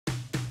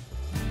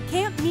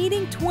Camp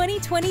Meeting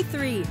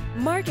 2023.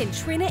 Mark and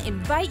Trina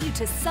invite you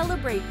to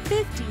celebrate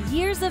 50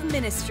 years of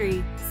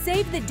ministry.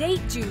 Save the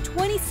date June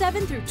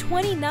 27 through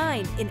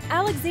 29 in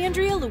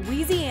Alexandria,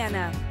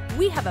 Louisiana.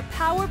 We have a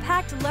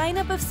power-packed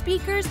lineup of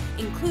speakers,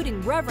 including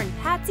Reverend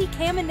Patsy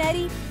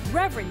Caminetti,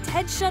 Reverend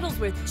Ted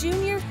Shuttlesworth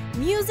Jr.,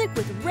 music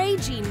with Ray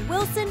Jean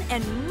Wilson,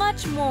 and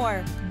much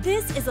more.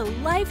 This is a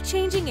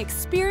life-changing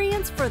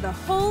experience for the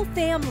whole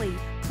family.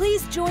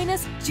 Please join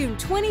us June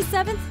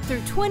 27th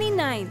through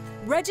 29th.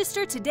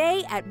 Register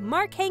today at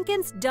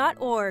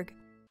markhankins.org.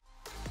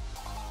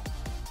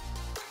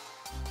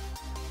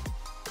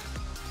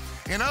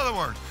 In other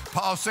words,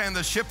 Paul's saying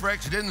the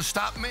shipwrecks didn't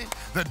stop me.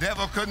 The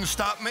devil couldn't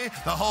stop me.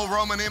 The whole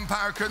Roman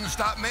Empire couldn't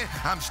stop me.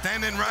 I'm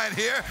standing right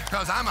here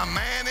because I'm a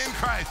man in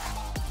Christ.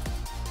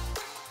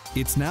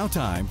 It's now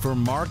time for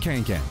Mark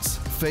Hankins,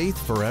 Faith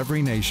for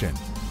Every Nation.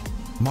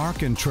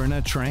 Mark and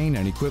Trina train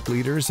and equip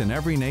leaders in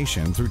every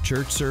nation through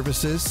church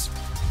services,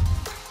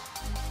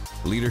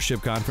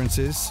 leadership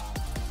conferences,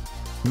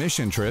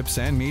 mission trips,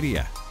 and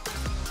media.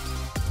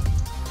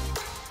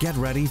 Get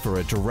ready for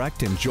a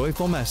direct and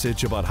joyful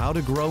message about how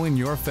to grow in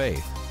your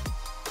faith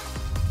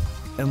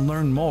and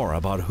learn more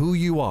about who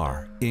you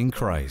are in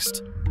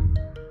Christ.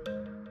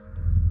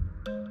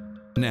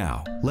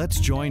 Now, let's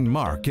join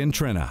Mark and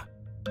Trina.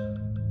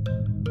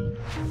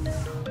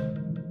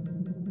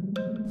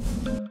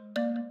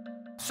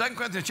 Second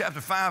Corinthians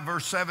chapter 5,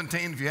 verse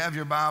 17, if you have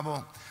your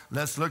Bible,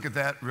 let's look at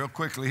that real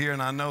quickly here,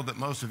 and I know that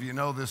most of you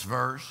know this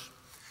verse.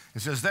 It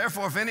says,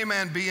 therefore, if any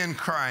man be in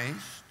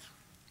Christ,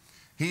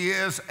 he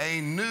is a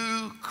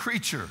new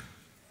creature,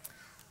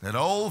 that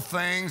old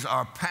things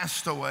are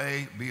passed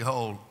away.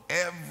 Behold,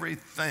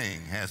 everything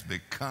has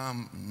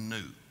become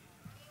new.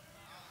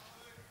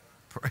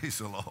 Praise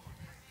the Lord.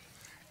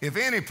 If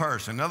any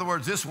person, in other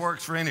words, this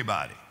works for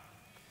anybody,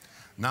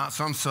 not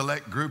some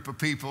select group of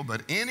people,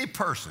 but any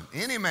person,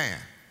 any man,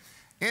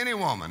 any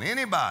woman,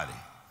 anybody,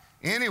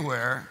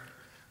 anywhere,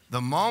 the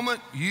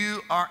moment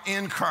you are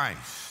in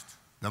Christ,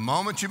 the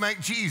moment you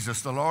make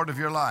Jesus the Lord of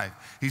your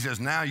life, he says,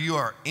 now you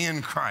are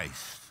in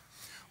Christ.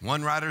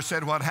 One writer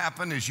said what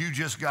happened is you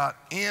just got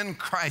in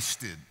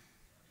Christed.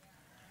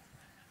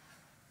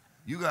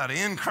 You got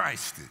in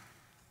Christed.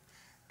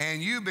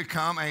 And you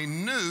become a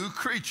new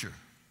creature.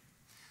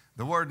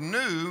 The word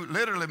new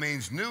literally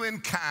means new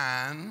in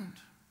kind,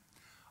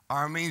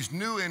 or means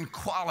new in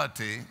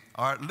quality,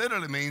 or it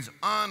literally means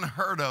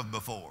unheard of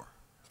before.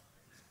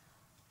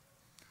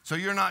 So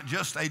you're not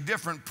just a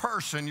different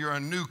person, you're a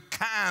new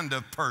kind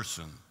of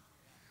person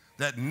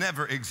that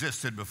never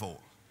existed before.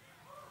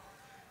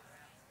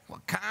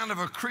 What kind of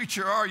a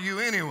creature are you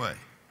anyway?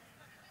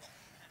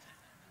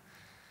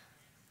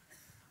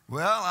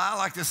 Well, I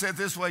like to say it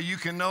this way, you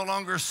can no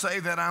longer say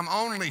that I'm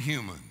only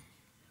human.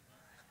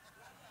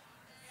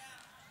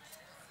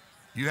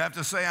 You have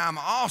to say I'm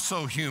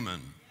also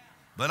human.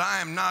 But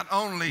I am not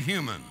only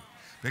human,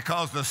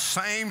 because the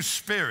same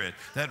Spirit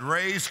that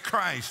raised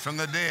Christ from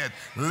the dead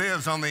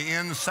lives on the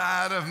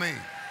inside of me.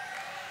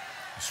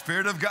 The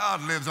Spirit of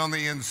God lives on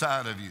the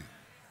inside of you.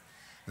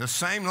 The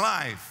same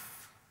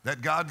life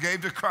that God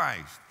gave to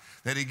Christ,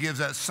 that he gives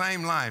that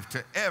same life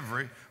to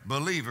every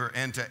believer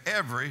and to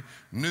every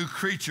new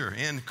creature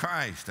in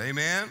Christ.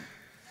 Amen?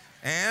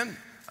 And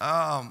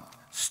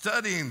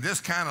studying this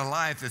kind of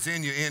life that's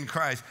in you in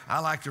Christ, I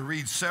like to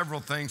read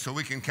several things so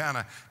we can kind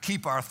of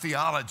keep our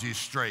theology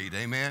straight,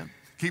 amen?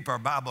 Keep our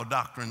Bible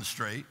doctrine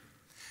straight.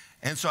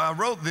 And so I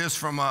wrote this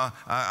from,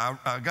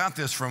 I got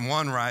this from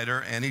one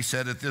writer, and he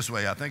said it this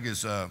way. I think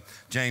it's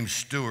James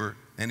Stewart,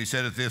 and he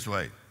said it this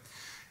way.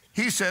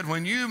 He said,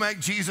 when you make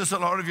Jesus the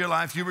Lord of your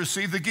life, you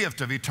receive the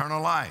gift of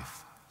eternal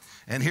life.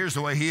 And here's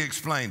the way he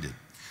explained it.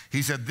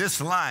 He said, this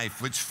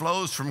life which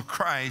flows from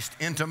Christ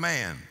into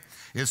man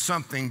is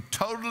something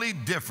totally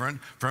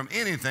different from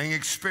anything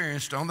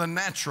experienced on the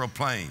natural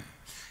plane.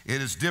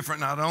 It is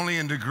different not only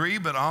in degree,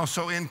 but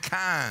also in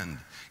kind.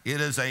 It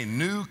is a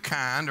new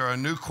kind or a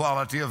new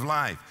quality of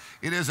life.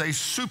 It is a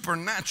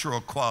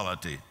supernatural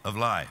quality of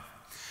life.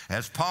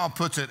 As Paul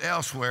puts it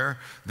elsewhere,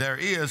 there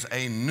is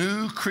a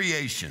new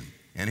creation.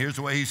 And here's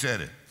the way he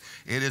said it.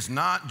 It is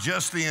not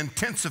just the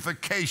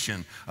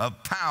intensification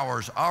of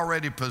powers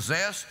already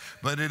possessed,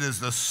 but it is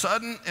the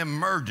sudden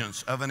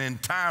emergence of an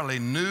entirely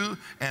new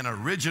and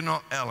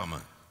original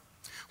element.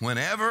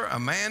 Whenever a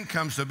man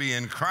comes to be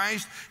in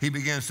Christ, he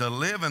begins to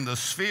live in the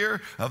sphere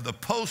of the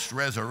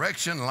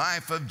post-resurrection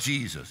life of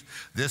Jesus.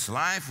 This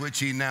life which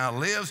he now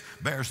lives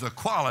bears the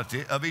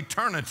quality of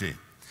eternity.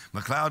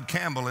 McLeod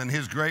Campbell, in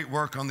his great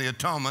work on the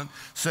atonement,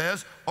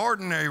 says,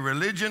 ordinary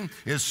religion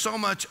is so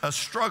much a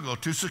struggle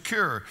to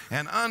secure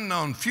an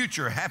unknown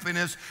future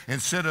happiness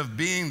instead of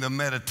being the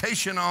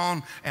meditation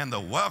on and the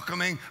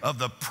welcoming of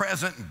the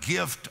present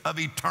gift of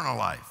eternal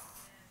life.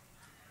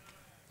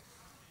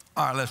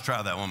 All right, let's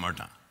try that one more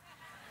time.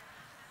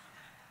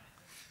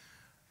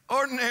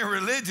 Ordinary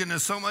religion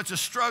is so much a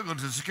struggle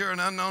to secure an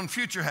unknown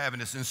future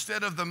happiness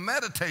instead of the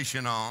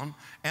meditation on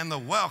and the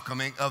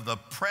welcoming of the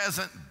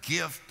present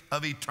gift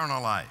of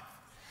eternal life.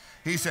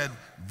 He said,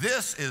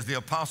 this is the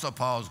Apostle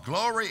Paul's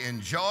glory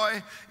and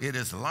joy. It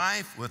is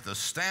life with the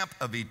stamp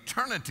of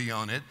eternity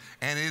on it,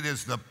 and it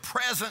is the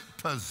present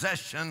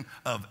possession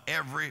of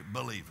every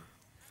believer.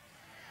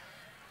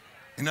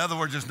 In other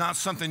words, it's not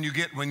something you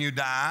get when you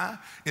die.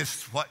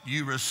 It's what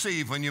you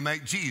receive when you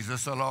make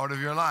Jesus the Lord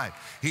of your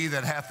life. He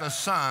that hath the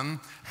Son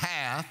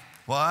hath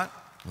what?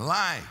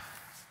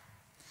 Life.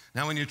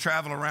 Now, when you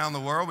travel around the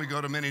world, we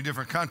go to many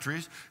different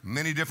countries,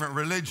 many different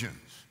religions.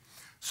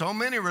 So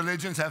many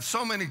religions have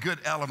so many good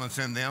elements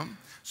in them.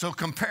 So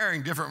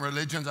comparing different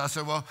religions, I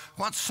said, well,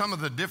 what's some of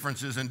the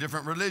differences in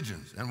different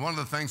religions? And one of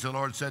the things the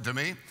Lord said to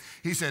me,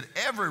 he said,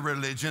 every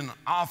religion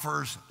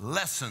offers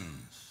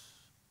lessons,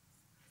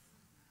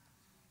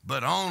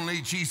 but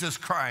only Jesus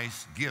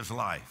Christ gives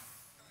life.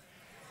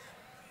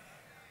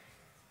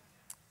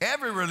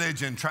 Every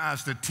religion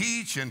tries to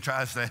teach and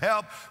tries to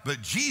help,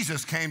 but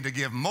Jesus came to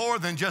give more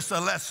than just a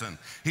lesson.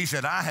 He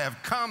said, I have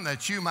come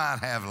that you might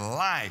have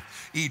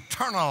life,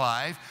 eternal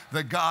life,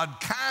 the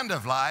God kind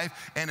of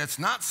life, and it's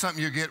not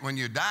something you get when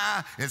you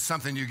die. It's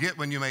something you get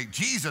when you make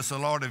Jesus the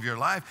Lord of your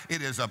life.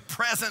 It is a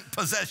present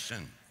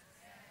possession.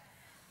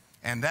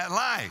 And that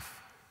life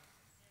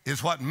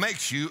is what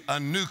makes you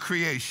a new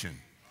creation,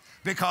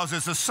 because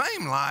it's the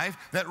same life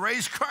that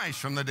raised Christ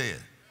from the dead.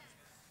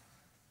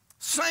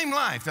 Same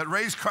life that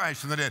raised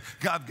Christ from the dead.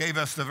 God gave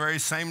us the very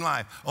same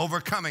life,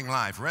 overcoming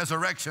life,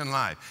 resurrection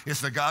life.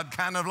 It's the God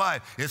kind of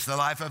life. It's the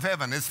life of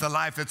heaven. It's the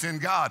life that's in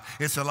God.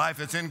 It's the life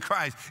that's in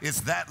Christ.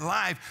 It's that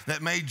life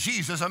that made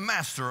Jesus a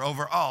master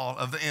over all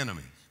of the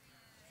enemies.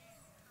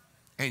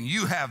 And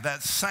you have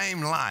that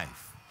same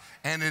life,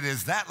 and it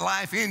is that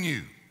life in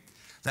you.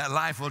 That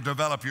life will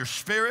develop your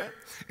spirit.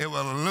 It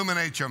will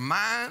illuminate your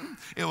mind.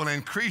 It will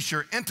increase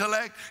your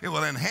intellect. It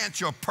will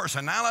enhance your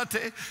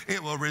personality.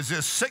 It will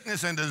resist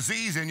sickness and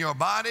disease in your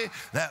body.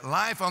 That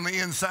life on the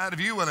inside of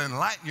you will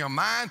enlighten your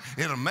mind.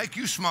 It'll make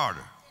you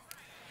smarter.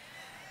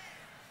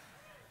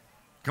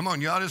 Come on,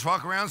 y'all just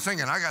walk around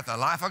singing, I got the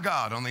life of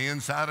God on the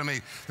inside of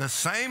me. The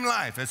same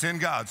life that's in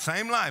God,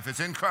 same life that's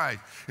in Christ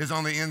is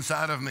on the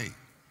inside of me.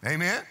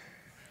 Amen?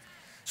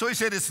 So he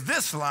said, it's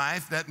this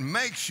life that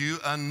makes you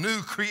a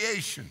new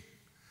creation.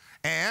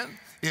 And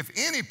if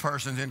any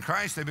person's in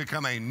Christ, they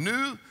become a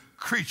new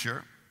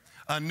creature,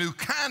 a new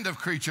kind of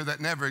creature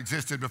that never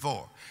existed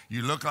before.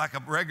 You look like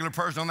a regular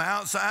person on the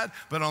outside,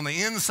 but on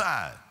the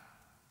inside,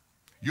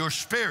 your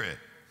spirit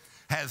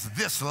has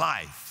this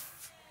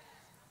life.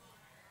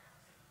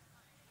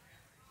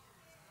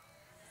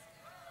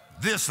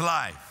 This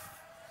life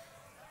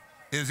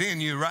is in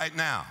you right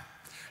now.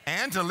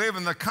 And to live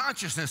in the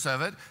consciousness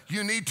of it,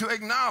 you need to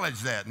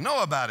acknowledge that,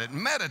 know about it,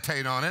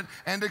 meditate on it,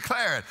 and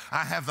declare it.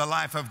 I have the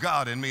life of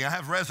God in me. I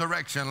have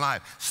resurrection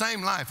life.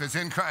 Same life as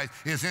in Christ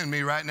is in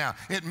me right now.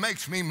 It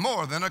makes me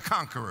more than a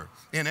conqueror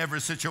in every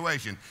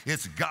situation.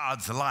 It's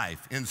God's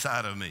life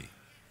inside of me.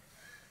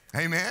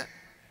 Amen?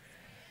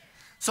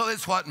 So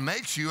it's what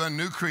makes you a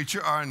new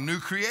creature or a new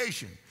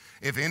creation.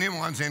 If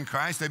anyone's in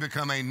Christ, they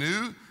become a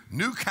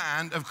new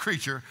kind of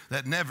creature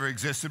that never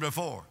existed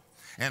before.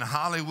 And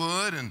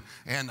Hollywood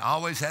and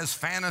always has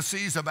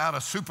fantasies about a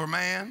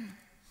Superman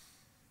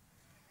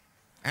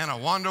and a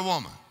Wonder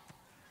Woman.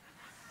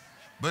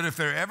 But if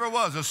there ever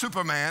was a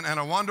Superman and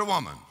a Wonder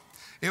Woman,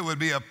 it would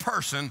be a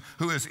person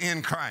who is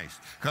in Christ.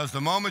 Because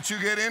the moment you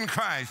get in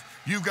Christ,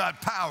 you've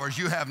got powers.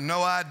 You have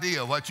no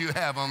idea what you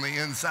have on the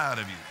inside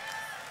of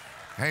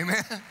you.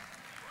 Amen?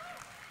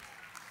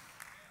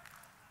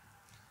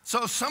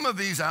 So some of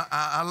these,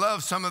 I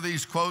love some of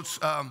these quotes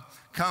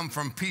come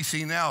from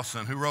P.C.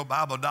 Nelson, who wrote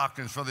Bible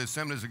Doctrines for the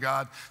Assemblies of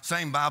God,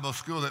 same Bible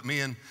school that me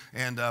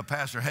and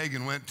Pastor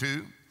Hagin went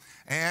to.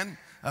 And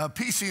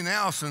P.C.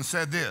 Nelson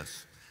said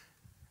this.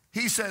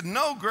 He said,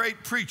 no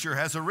great preacher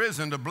has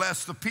arisen to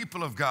bless the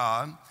people of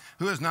God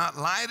who has not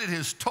lighted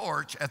his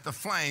torch at the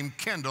flame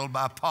kindled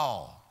by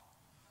Paul.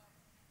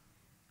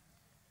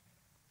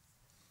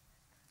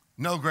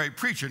 No great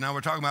preacher. Now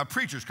we're talking about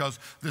preachers because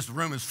this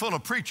room is full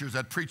of preachers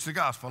that preach the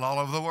gospel all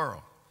over the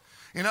world.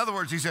 In other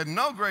words, he said,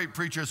 no great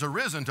preacher has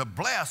arisen to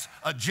bless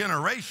a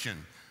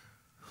generation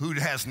who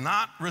has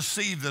not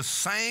received the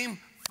same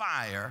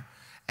fire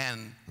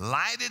and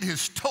lighted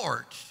his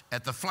torch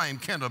at the flame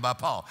kindled by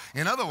Paul.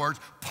 In other words,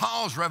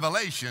 Paul's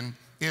revelation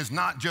is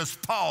not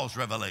just Paul's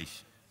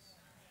revelation.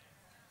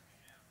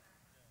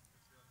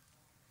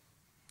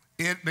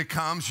 It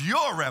becomes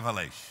your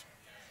revelation.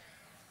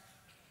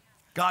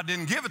 God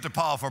didn't give it to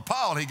Paul for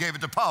Paul, he gave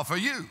it to Paul for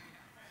you.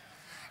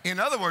 In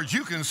other words,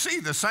 you can see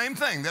the same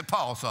thing that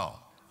Paul saw.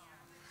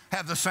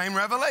 Have the same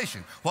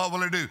revelation. What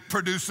will it do?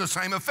 Produce the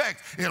same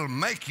effect. It'll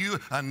make you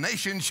a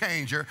nation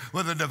changer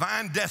with a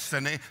divine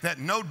destiny that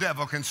no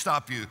devil can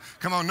stop you.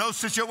 Come on, no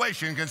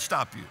situation can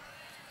stop you.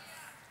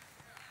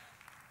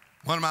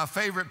 One of my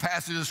favorite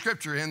passages of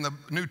scripture in the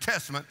New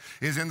Testament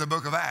is in the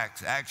book of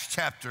Acts, Acts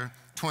chapter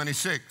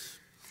 26.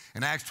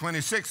 In Acts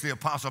 26, the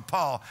Apostle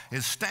Paul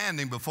is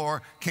standing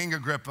before King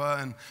Agrippa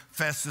and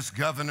Festus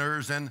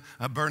governors and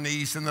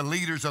Bernice and the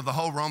leaders of the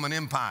whole Roman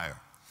Empire.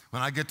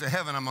 When I get to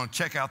heaven, I'm going to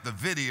check out the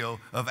video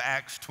of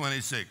Acts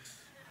 26.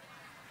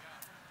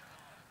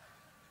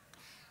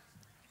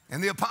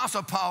 And the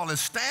Apostle Paul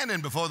is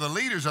standing before the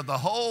leaders of the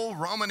whole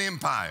Roman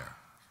Empire.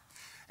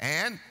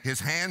 And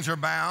his hands are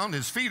bound,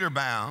 his feet are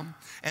bound,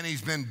 and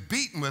he's been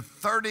beaten with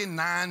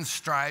 39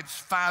 stripes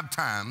 5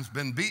 times,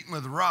 been beaten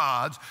with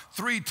rods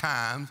 3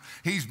 times.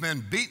 He's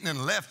been beaten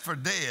and left for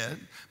dead,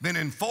 been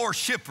in 4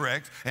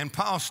 shipwrecks. And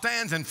Paul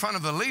stands in front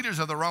of the leaders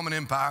of the Roman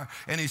Empire,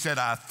 and he said,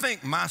 I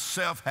think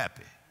myself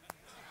happy.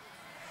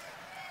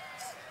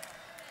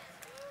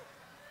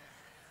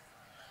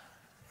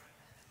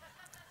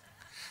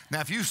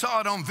 Now, if you saw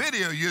it on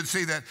video, you'd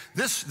see that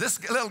this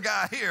little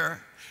guy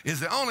here is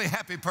the only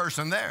happy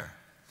person there.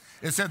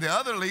 It said the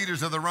other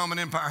leaders of the Roman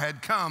Empire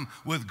had come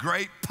with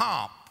great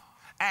pomp,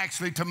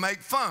 actually to make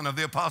fun of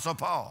the Apostle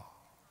Paul.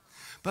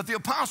 But the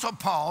Apostle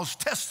Paul's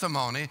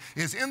testimony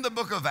is in the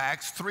book of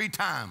Acts 3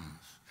 times.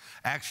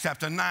 Acts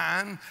chapter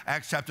 9,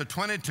 Acts chapter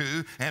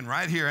 22, and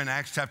right here in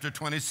Acts chapter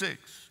 26.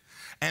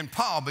 And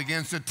Paul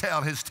begins to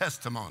tell his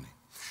testimony.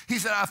 He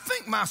said, I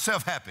think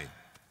myself happy.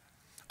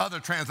 Other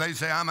translations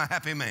say, I'm a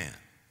happy man.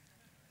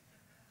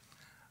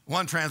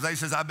 One translation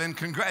says, I've been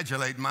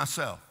congratulating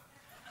myself.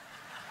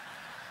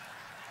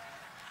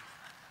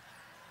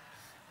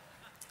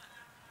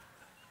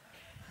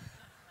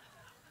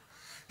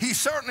 He's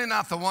certainly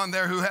not the one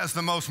there who has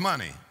the most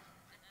money.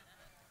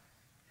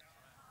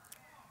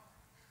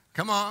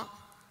 Come on.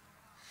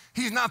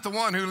 He's not the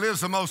one who lives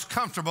the most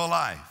comfortable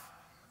life,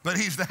 but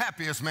he's the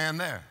happiest man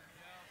there.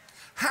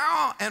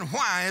 How and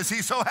why is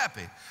he so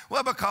happy?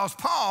 Well, because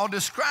Paul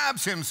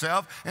describes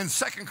himself in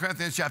 2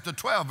 Corinthians chapter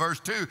 12, verse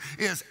 2,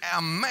 is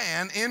a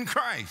man in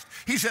Christ.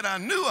 He said, I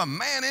knew a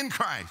man in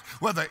Christ,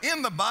 whether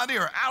in the body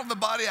or out of the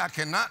body, I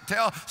cannot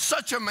tell.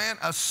 Such a man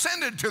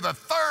ascended to the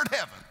 3rd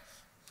heaven.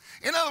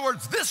 In other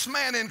words, this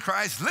man in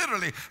Christ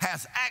literally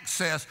has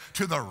access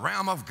to the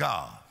realm of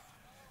God.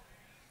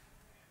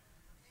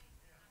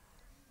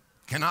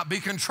 Cannot be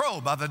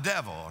controlled by the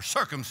devil or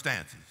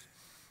circumstances.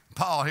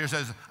 Paul here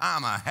says,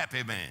 I'm a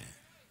happy man.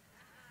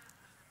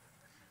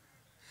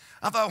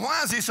 I thought,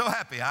 why is he so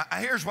happy?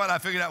 Here's what I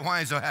figured out why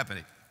he's so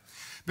happy.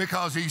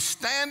 Because he's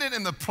standing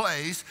in the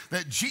place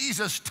that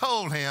Jesus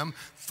told him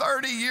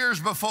 30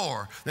 years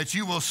before, that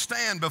you will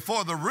stand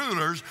before the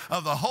rulers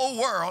of the whole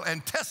world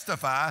and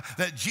testify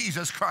that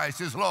Jesus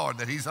Christ is Lord,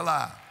 that he's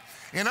alive.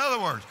 In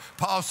other words,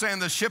 Paul's saying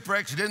the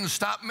shipwrecks didn't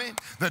stop me.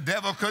 The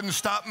devil couldn't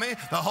stop me.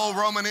 The whole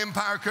Roman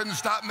Empire couldn't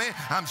stop me.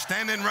 I'm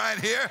standing right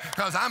here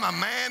because I'm a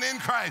man in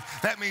Christ.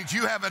 That means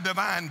you have a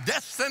divine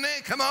destiny.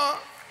 Come on.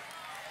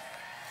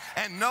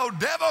 And no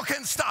devil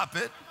can stop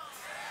it.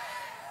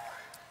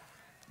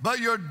 But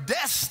your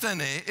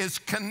destiny is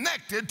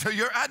connected to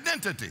your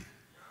identity.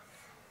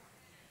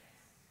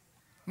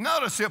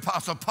 Notice the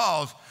Apostle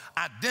Paul's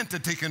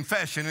identity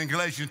confession in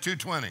Galatians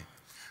 2:20.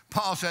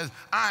 Paul says,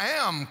 I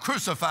am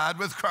crucified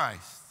with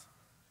Christ.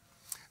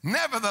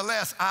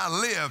 Nevertheless, I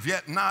live,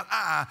 yet not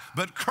I,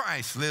 but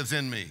Christ lives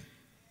in me.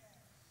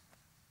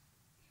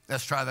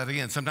 Let's try that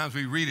again. Sometimes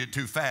we read it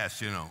too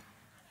fast, you know.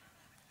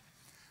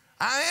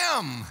 I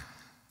am.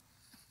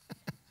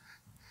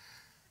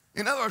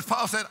 In other words,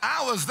 Paul said,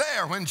 I was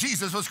there when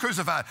Jesus was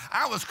crucified.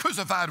 I was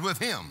crucified with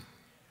him.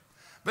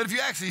 But if you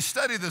actually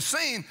study the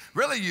scene,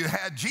 really you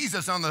had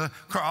Jesus on the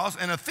cross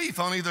and a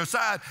thief on either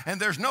side, and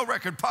there's no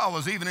record Paul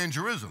was even in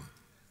Jerusalem.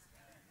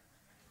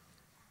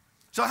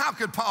 So how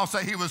could Paul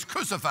say he was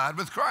crucified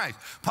with Christ?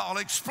 Paul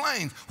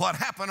explains what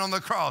happened on the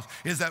cross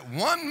is that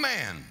one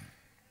man,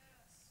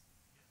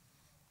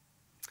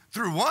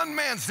 through one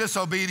man's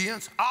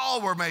disobedience,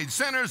 all were made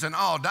sinners and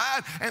all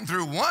died, and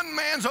through one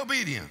man's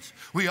obedience,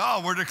 we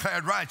all were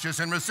declared righteous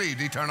and received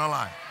eternal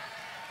life.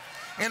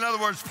 In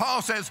other words,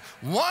 Paul says,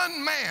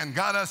 one man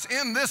got us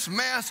in this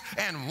mess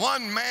and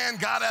one man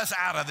got us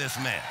out of this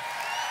mess.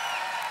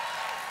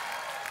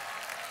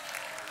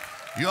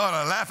 You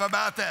ought to laugh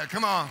about that.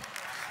 Come on.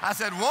 I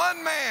said,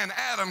 one man,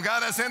 Adam,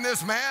 got us in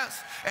this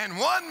mess, and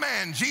one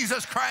man,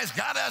 Jesus Christ,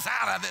 got us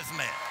out of this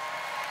mess.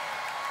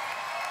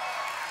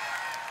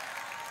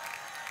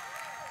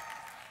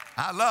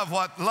 I love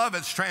what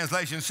Lovett's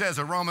translation says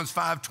of Romans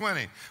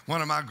 5:20,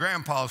 one of my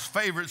grandpa's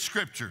favorite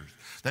scriptures,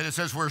 that it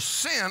says, where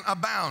sin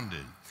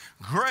abounded,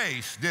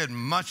 grace did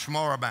much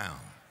more abound.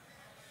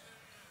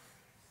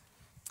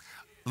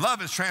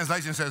 Lovett's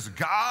translation says,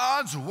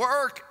 God's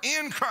work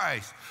in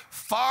Christ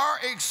far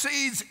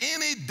exceeds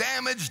any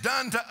damage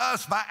done to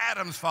us by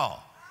Adam's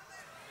fall.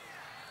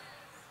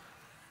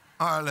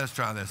 All right, let's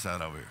try this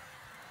out over here.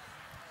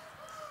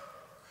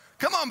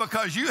 Come on,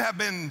 because you have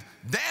been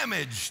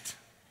damaged.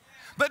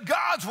 But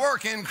God's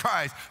work in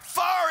Christ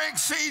far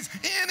exceeds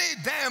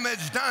any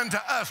damage done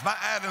to us by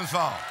Adam's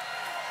fall.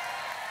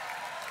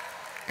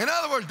 In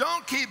other words,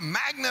 don't keep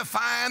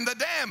magnifying the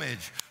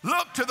damage.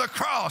 Look to the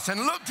cross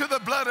and look to the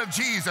blood of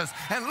Jesus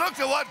and look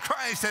to what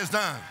Christ has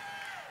done.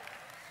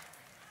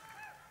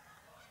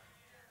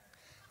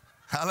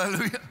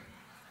 Hallelujah.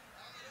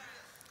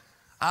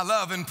 I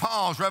love in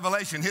Paul's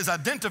revelation his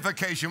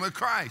identification with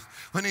Christ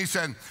when he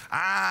said,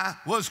 I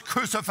was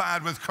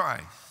crucified with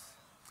Christ.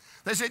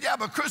 They said, yeah,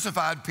 but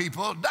crucified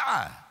people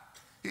die.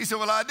 He said,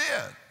 well, I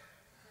did.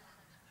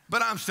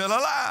 But I'm still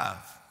alive.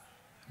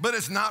 But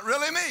it's not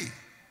really me.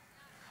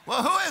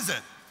 Well, who is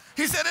it?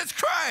 He said, it's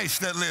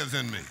Christ that lives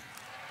in me.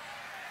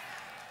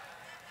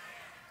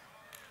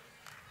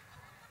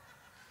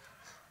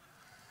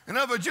 In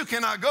other words, you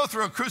cannot go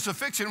through a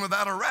crucifixion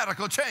without a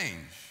radical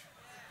change.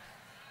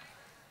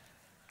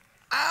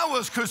 I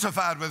was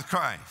crucified with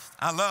Christ.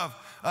 I love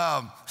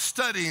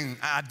studying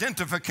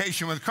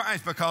identification with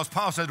Christ because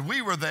Paul said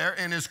we were there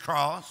in his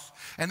cross.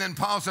 And then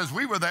Paul says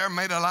we were there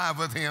made alive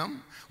with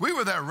him. We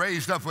were there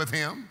raised up with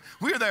him.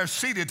 We were there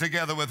seated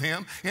together with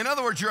him. In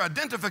other words, your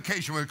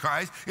identification with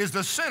Christ is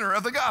the center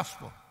of the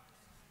gospel.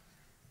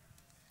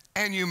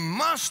 And you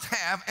must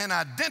have an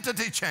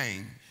identity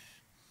change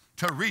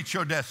to reach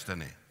your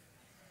destiny.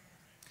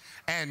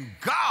 And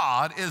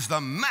God is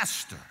the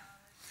master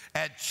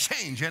at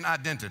changing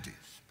identities.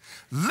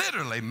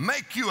 Literally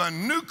make you a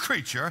new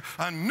creature,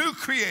 a new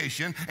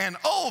creation, and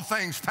old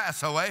things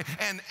pass away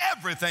and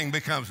everything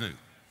becomes new.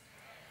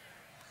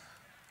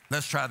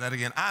 Let's try that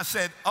again. I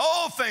said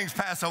old things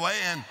pass away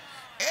and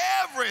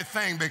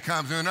everything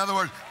becomes new. In other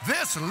words,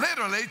 this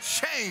literally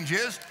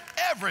changes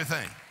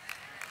everything.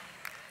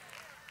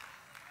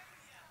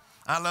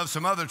 I love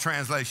some other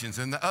translations,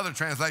 and the other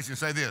translations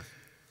say this: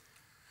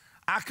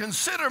 I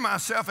consider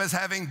myself as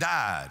having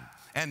died,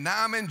 and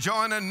now I'm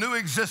enjoying a new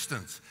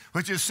existence,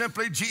 which is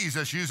simply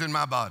Jesus using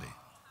my body.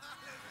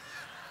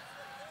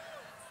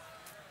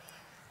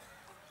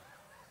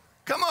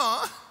 Come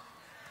on.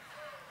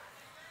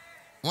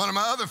 One of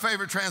my other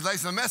favorite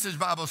translations, the Message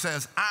Bible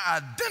says,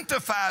 I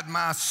identified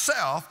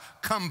myself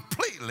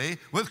completely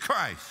with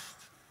Christ.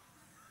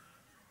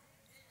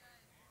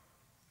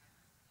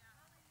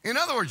 In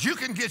other words, you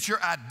can get your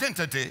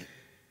identity.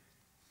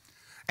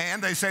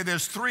 And they say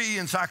there's three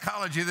in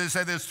psychology, they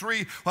say there's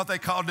three what they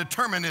call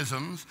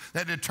determinisms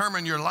that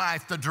determine your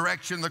life, the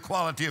direction, the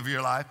quality of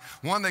your life.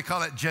 One, they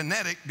call it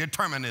genetic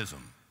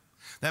determinism.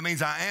 That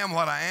means I am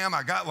what I am,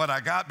 I got what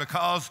I got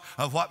because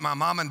of what my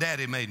mom and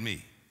daddy made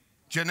me.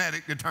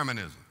 Genetic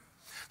determinism.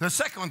 The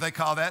second one, they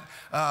call that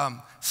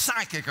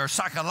psychic or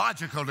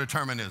psychological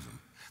determinism.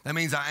 That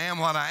means I am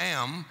what I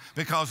am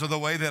because of the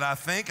way that I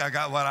think, I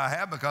got what I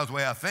have because of the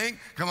way I think,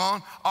 come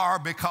on, or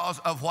because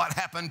of what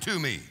happened to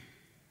me.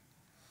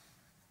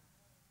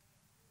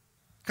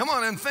 Come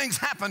on, and things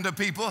happen to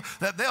people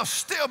that they'll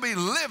still be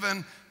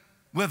living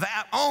with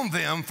that on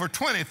them for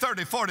 20,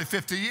 30, 40,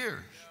 50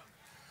 years.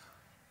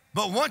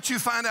 But once you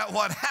find out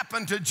what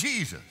happened to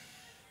Jesus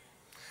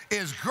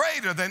is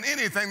greater than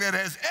anything that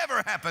has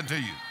ever happened to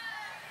you.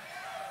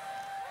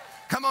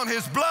 Come on,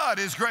 his blood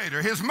is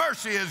greater, his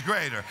mercy is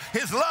greater,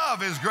 his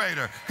love is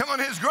greater. Come on,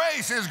 his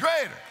grace is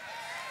greater.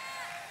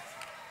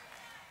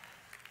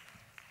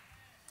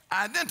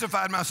 I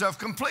identified myself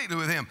completely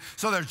with him.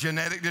 So there's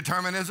genetic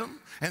determinism,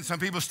 and some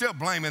people still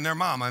blaming their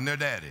mama and their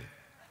daddy.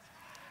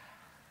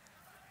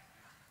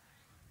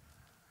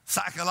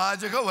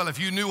 Psychological, well, if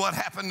you knew what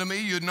happened to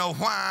me, you'd know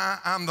why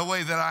I'm the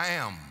way that I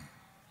am.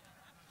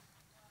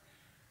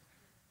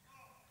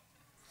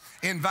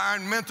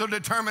 Environmental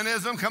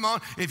determinism, come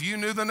on, if you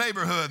knew the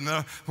neighborhood and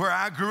where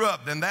I grew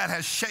up, then that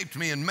has shaped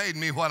me and made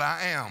me what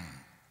I am.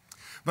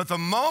 But the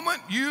moment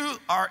you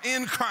are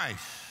in Christ,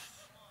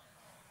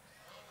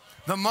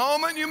 the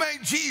moment you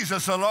make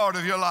Jesus the Lord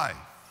of your life,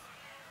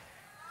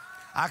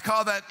 I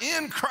call that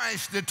in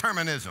Christ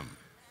determinism.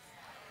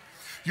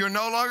 You're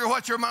no longer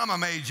what your mama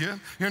made you.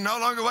 You're no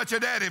longer what your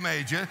daddy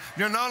made you.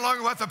 You're no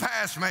longer what the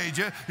past made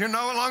you. You're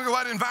no longer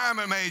what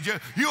environment made you.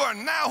 You are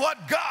now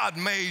what God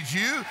made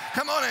you.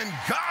 Come on, and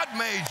God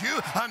made you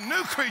a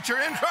new creature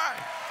in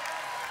Christ.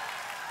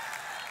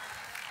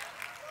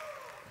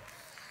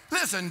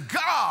 Listen,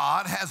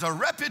 God has a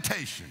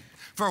reputation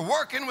for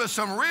working with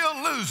some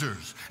real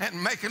losers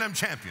and making them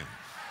champions.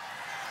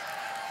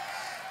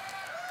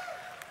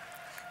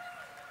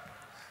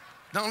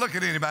 Don't look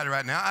at anybody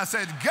right now. I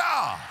said,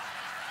 God.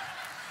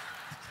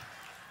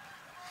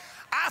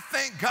 I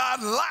think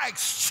God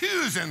likes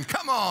choosing,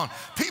 come on,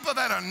 people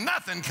that are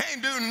nothing,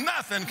 can't do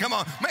nothing, come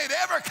on, made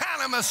every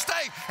kind of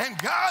mistake. And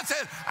God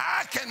said,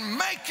 I can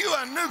make you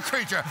a new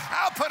creature.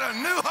 I'll put a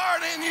new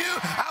heart in you.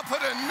 I'll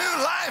put a new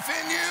life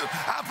in you.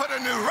 I'll put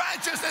a new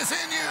righteousness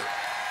in you.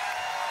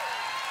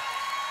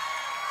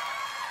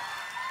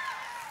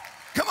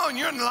 Come on,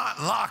 you're not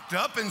locked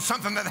up in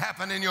something that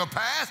happened in your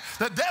past.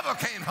 The devil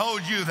can't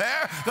hold you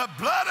there. The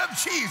blood of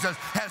Jesus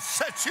has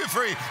set you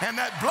free, and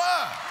that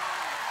blood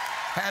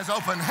has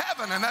opened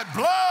heaven, and that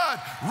blood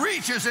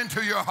reaches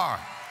into your heart.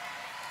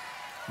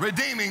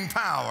 Redeeming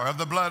power of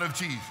the blood of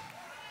Jesus.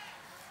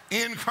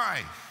 In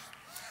Christ.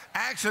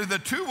 Actually, the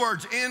two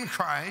words in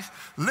Christ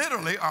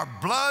literally are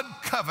blood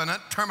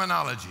covenant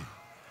terminology.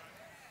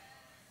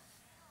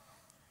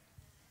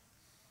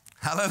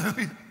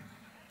 Hallelujah.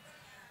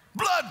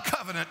 Blood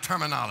covenant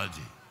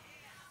terminology.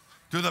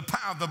 Through the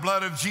power of the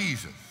blood of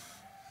Jesus,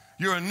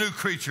 you're a new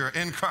creature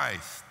in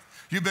Christ.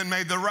 You've been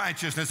made the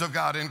righteousness of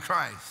God in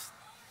Christ.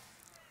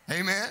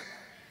 Amen?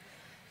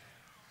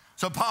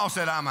 So Paul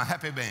said, I'm a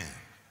happy man.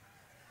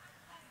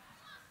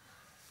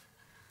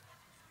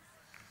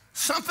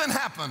 Something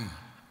happened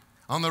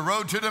on the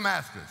road to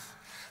Damascus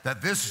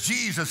that this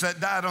Jesus that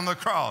died on the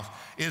cross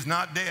is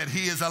not dead.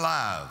 He is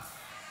alive.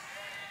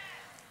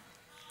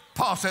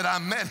 Paul said, I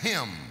met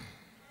him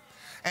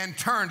and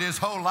turned his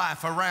whole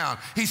life around.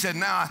 He said,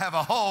 now I have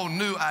a whole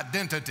new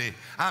identity.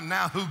 I'm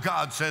now who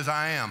God says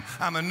I am.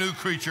 I'm a new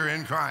creature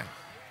in Christ.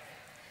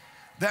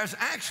 There's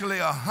actually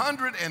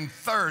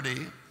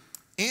 130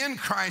 in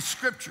Christ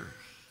scriptures.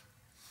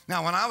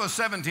 Now, when I was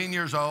 17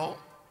 years old,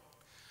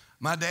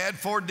 my dad,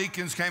 4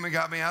 deacons came and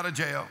got me out of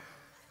jail.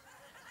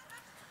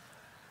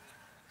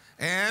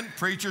 And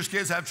preachers'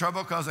 kids have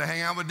trouble because they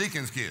hang out with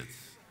deacons' kids.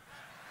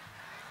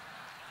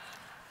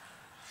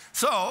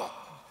 So,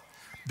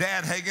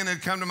 Dad Hagin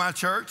had come to my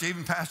church.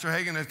 Even Pastor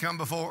Hagin had come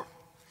before.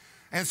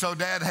 And so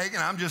Dad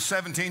Hagin, I'm just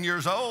 17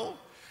 years old,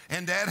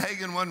 and Dad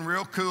Hagin wasn't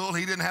real cool.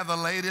 He didn't have the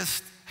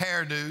latest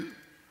hairdo.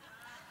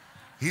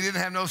 He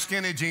didn't have no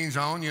skinny jeans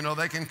on. You know,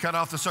 they can cut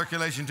off the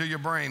circulation to your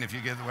brain if you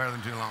wear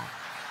them too long.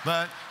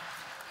 But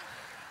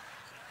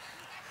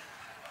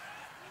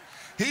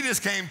he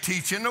just came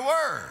teaching the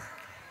Word.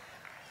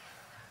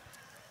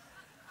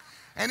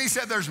 And he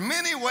said, there's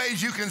many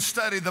ways you can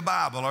study the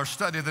Bible or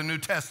study the New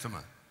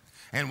Testament.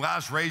 And I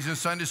was raised in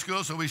Sunday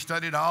school, so we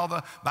studied all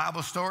the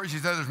Bible stories. He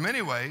said, there's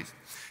many ways.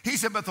 He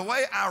said, but the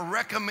way I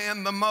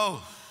recommend the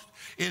most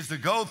is to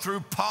go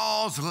through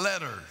Paul's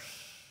letters.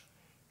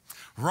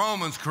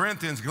 Romans,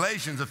 Corinthians,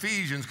 Galatians,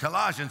 Ephesians,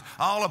 Colossians,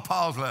 all of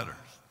Paul's letters.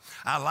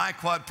 I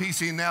like what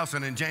P.C.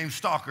 Nelson and James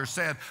Stalker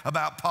said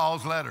about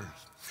Paul's letters.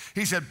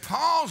 He said,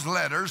 Paul's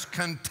letters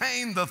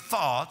contain the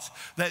thoughts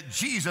that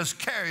Jesus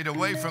carried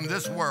away from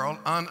this world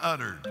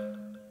unuttered.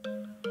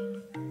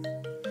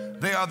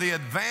 They are the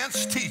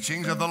advanced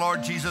teachings of the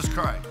Lord Jesus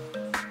Christ.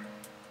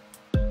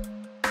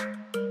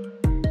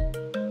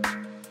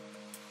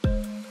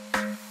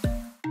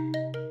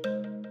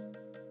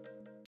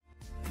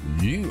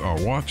 You are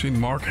watching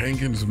Mark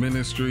Hankins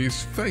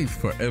Ministries' Faith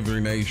for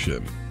Every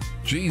Nation.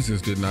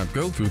 Jesus did not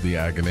go through the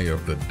agony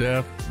of the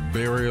death,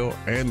 burial,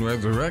 and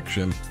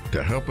resurrection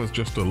to help us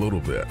just a little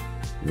bit.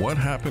 What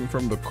happened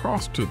from the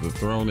cross to the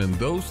throne in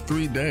those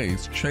 3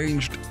 days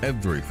changed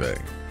everything.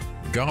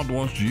 God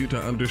wants you to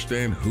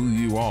understand who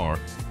you are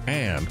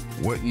and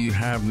what you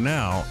have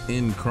now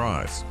in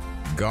Christ.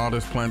 God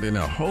is planting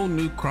a whole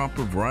new crop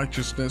of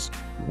righteousness,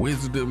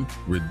 wisdom,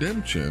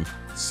 redemption,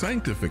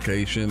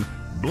 sanctification,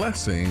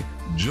 blessing,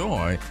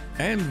 joy,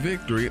 and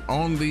victory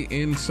on the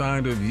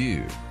inside of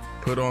you.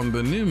 Put on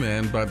the new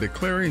man by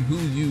declaring who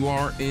you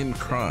are in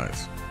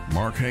Christ.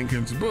 Mark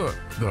Hankins' book,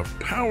 The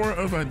Power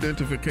of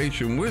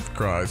Identification with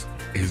Christ,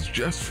 is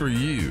just for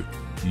you.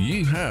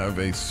 You have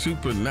a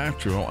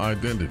supernatural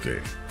identity.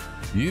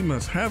 You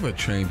must have a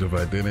change of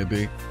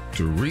identity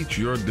to reach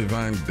your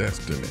divine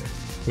destiny.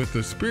 With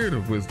the spirit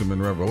of wisdom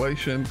and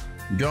revelation,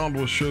 God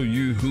will show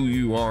you who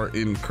you are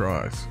in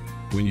Christ.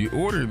 When you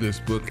order this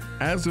book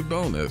as a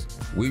bonus,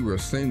 we will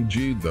send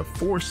you the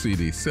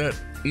 4-CD set,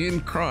 In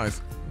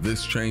Christ,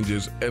 This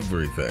Changes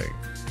Everything.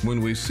 When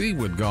we see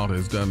what God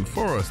has done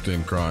for us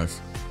in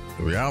Christ,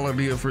 the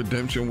reality of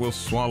redemption will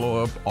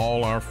swallow up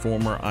all our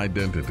former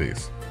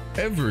identities.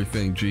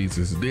 Everything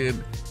Jesus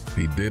did,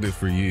 He did it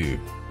for you.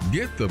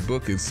 Get the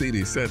book and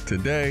CD set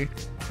today.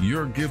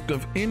 Your gift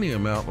of any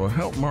amount will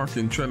help Mark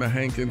and Trina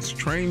Hankins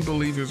train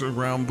believers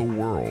around the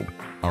world.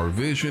 Our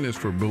vision is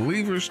for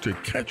believers to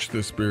catch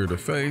the spirit of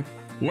faith,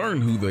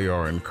 learn who they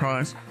are in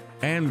Christ,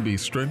 and be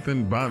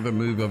strengthened by the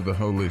move of the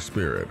Holy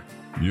Spirit.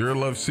 Your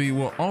Love Seed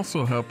will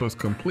also help us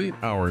complete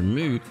our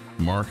new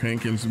Mark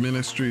Hankins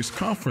Ministries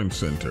Conference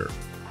Center.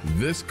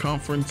 This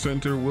conference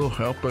center will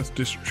help us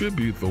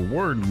distribute the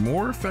word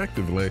more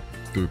effectively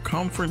through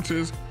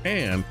conferences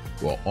and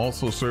will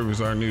also serve as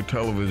our new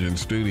television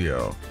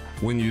studio.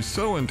 When you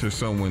sow into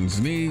someone's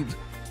needs,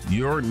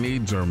 your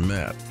needs are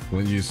met.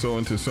 When you sow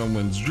into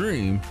someone's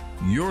dream,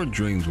 your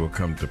dreams will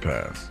come to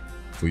pass.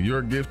 For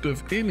your gift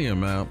of any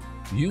amount,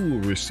 you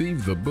will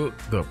receive the book,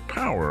 The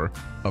Power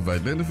of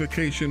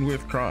Identification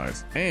with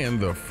Christ, and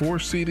the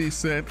 4-CD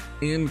set,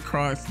 In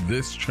Christ,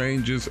 This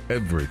Changes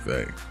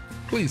Everything.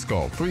 Please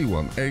call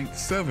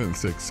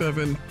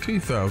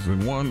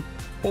 318-767-2001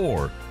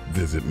 or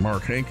visit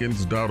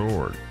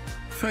markhankins.org.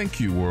 Thank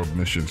you, World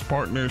Missions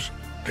Partners.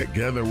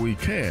 Together we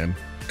can,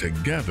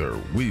 together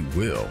we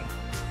will.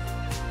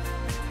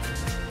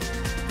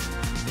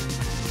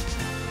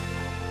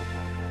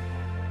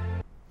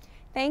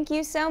 Thank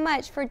you so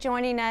much for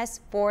joining us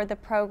for the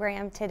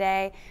program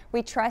today.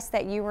 We trust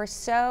that you were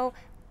so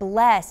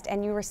blessed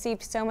and you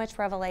received so much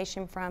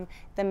revelation from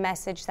the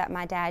message that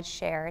my dad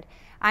shared.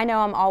 I know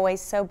I'm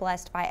always so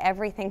blessed by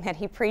everything that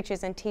he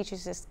preaches and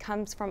teaches us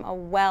comes from a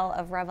well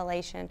of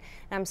revelation. And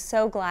I'm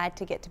so glad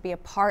to get to be a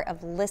part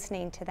of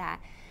listening to that.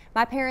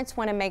 My parents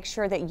want to make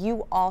sure that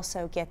you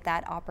also get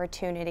that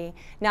opportunity,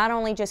 not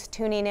only just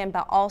tuning in,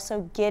 but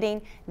also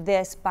getting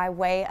this by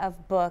way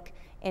of book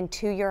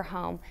into your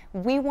home.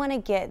 We want to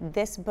get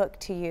this book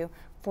to you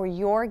for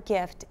your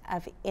gift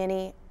of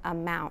any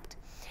amount.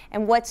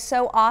 And what's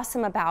so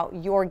awesome about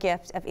your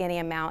gift of any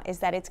amount is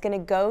that it's going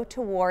to go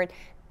toward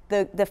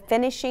the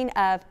finishing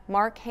of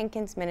Mark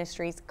Hankins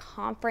Ministries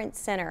Conference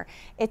Center.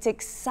 It's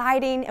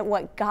exciting at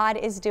what God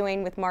is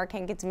doing with Mark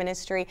Hankins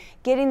Ministry,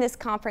 getting this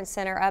conference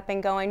center up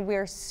and going.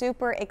 We're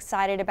super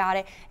excited about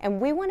it, and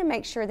we want to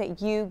make sure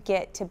that you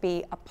get to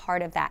be a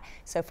part of that.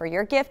 So for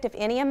your gift of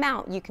any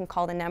amount, you can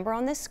call the number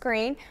on the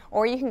screen,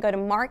 or you can go to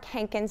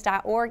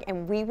markhankins.org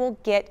and we will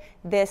get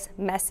this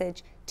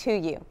message to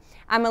you.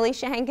 I'm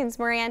Alicia Hankins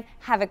Moran.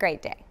 Have a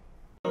great day.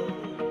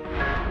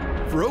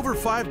 For over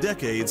 5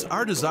 decades,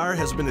 our desire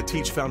has been to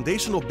teach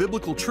foundational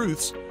biblical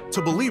truths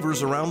to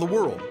believers around the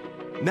world.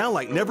 Now,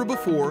 like never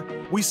before,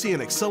 we see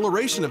an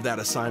acceleration of that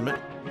assignment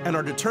and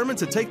are determined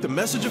to take the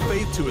message of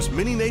faith to as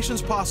many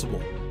nations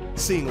possible,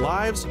 seeing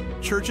lives,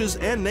 churches,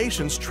 and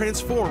nations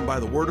transformed by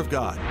the Word of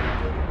God.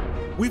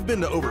 We've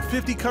been to over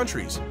 50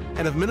 countries and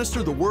have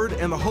ministered the Word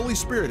and the Holy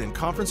Spirit in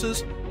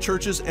conferences,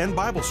 churches, and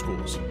Bible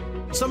schools.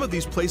 Some of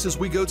these places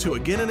we go to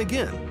again and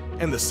again,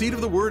 and the seed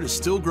of the Word is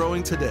still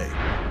growing today.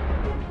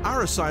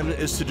 Our assignment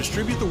is to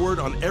distribute the Word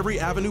on every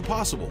avenue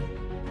possible,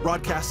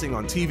 broadcasting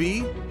on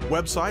TV,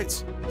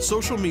 websites,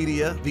 social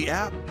media, the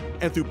app,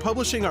 and through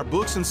publishing our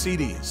books and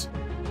CDs.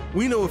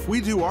 We know if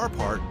we do our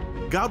part,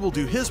 God will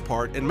do His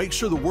part and make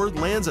sure the Word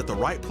lands at the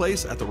right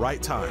place at the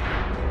right time.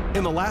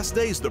 In the last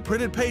days, the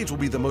printed page will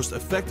be the most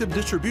effective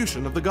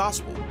distribution of the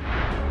gospel.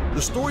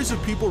 The stories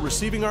of people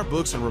receiving our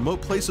books in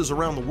remote places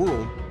around the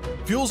world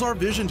fuels our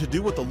vision to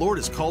do what the Lord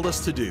has called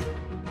us to do.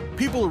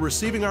 People are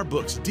receiving our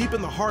books deep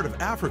in the heart of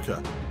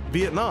Africa,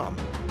 Vietnam,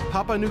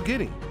 Papua New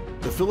Guinea,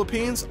 the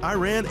Philippines,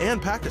 Iran,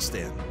 and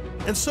Pakistan,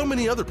 and so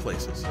many other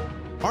places.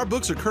 Our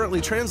books are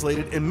currently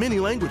translated in many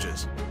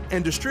languages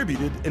and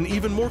distributed in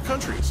even more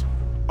countries.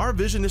 Our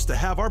vision is to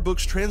have our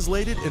books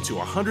translated into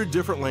 100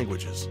 different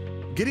languages.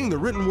 Getting the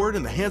written word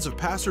in the hands of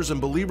pastors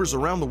and believers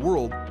around the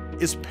world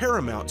is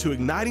paramount to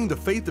igniting the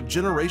faith of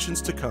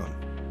generations to come.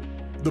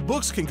 The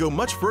books can go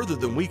much further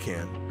than we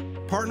can.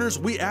 Partners,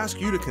 we ask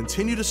you to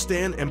continue to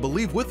stand and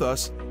believe with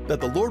us that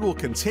the Lord will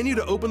continue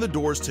to open the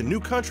doors to new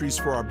countries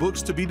for our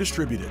books to be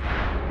distributed.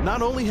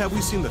 Not only have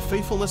we seen the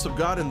faithfulness of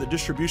God in the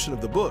distribution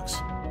of the books,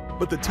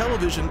 but the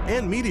television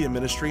and media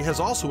ministry has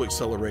also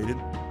accelerated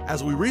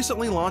as we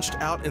recently launched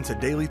out into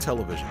daily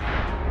television.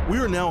 We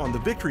are now on the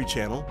Victory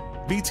Channel,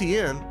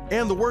 BTN,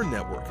 and the Word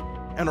Network,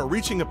 and are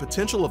reaching a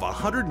potential of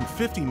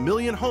 150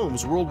 million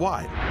homes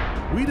worldwide.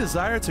 We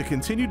desire to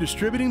continue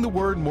distributing the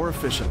Word more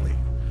efficiently.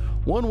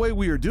 One way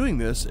we are doing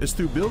this is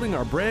through building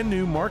our brand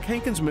new Mark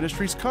Hankins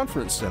Ministries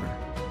Conference Center.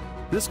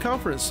 This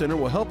conference center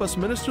will help us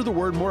minister the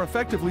Word more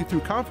effectively through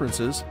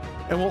conferences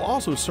and will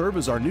also serve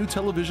as our new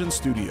television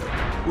studio.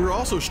 We're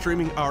also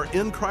streaming our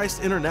In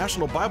Christ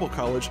International Bible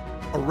College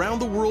around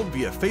the world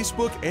via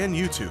Facebook and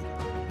YouTube.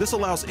 This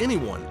allows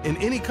anyone in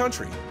any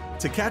country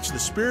to catch the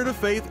spirit of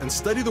faith and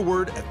study the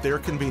Word at their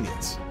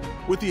convenience.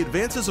 With the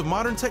advances of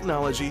modern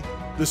technology,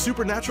 the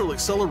supernatural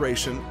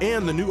acceleration,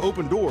 and the new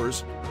open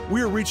doors,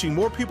 we are reaching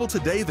more people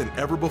today than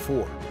ever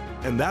before.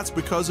 And that's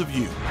because of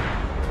you.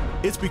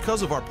 It's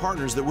because of our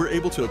partners that we're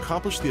able to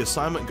accomplish the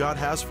assignment God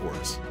has for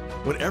us.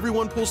 When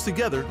everyone pulls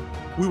together,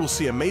 we will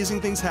see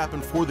amazing things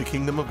happen for the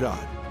kingdom of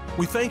God.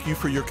 We thank you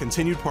for your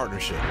continued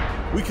partnership.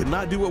 We could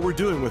not do what we're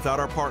doing without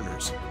our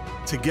partners.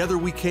 Together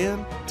we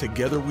can,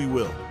 together we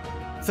will.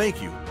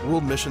 Thank you,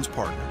 World Missions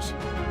Partners.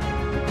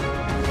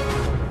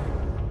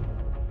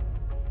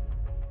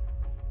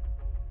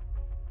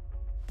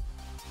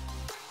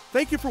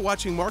 Thank you for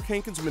watching Mark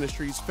Hankins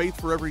Ministries, Faith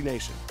for Every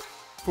Nation.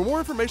 For more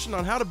information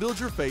on how to build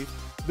your faith,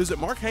 visit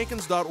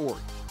markhankins.org.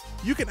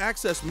 You can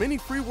access many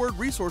free word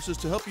resources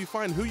to help you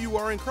find who you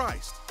are in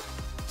Christ.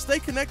 Stay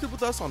connected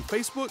with us on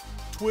Facebook,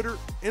 Twitter,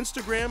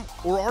 Instagram,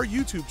 or our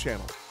YouTube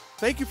channel.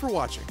 Thank you for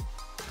watching.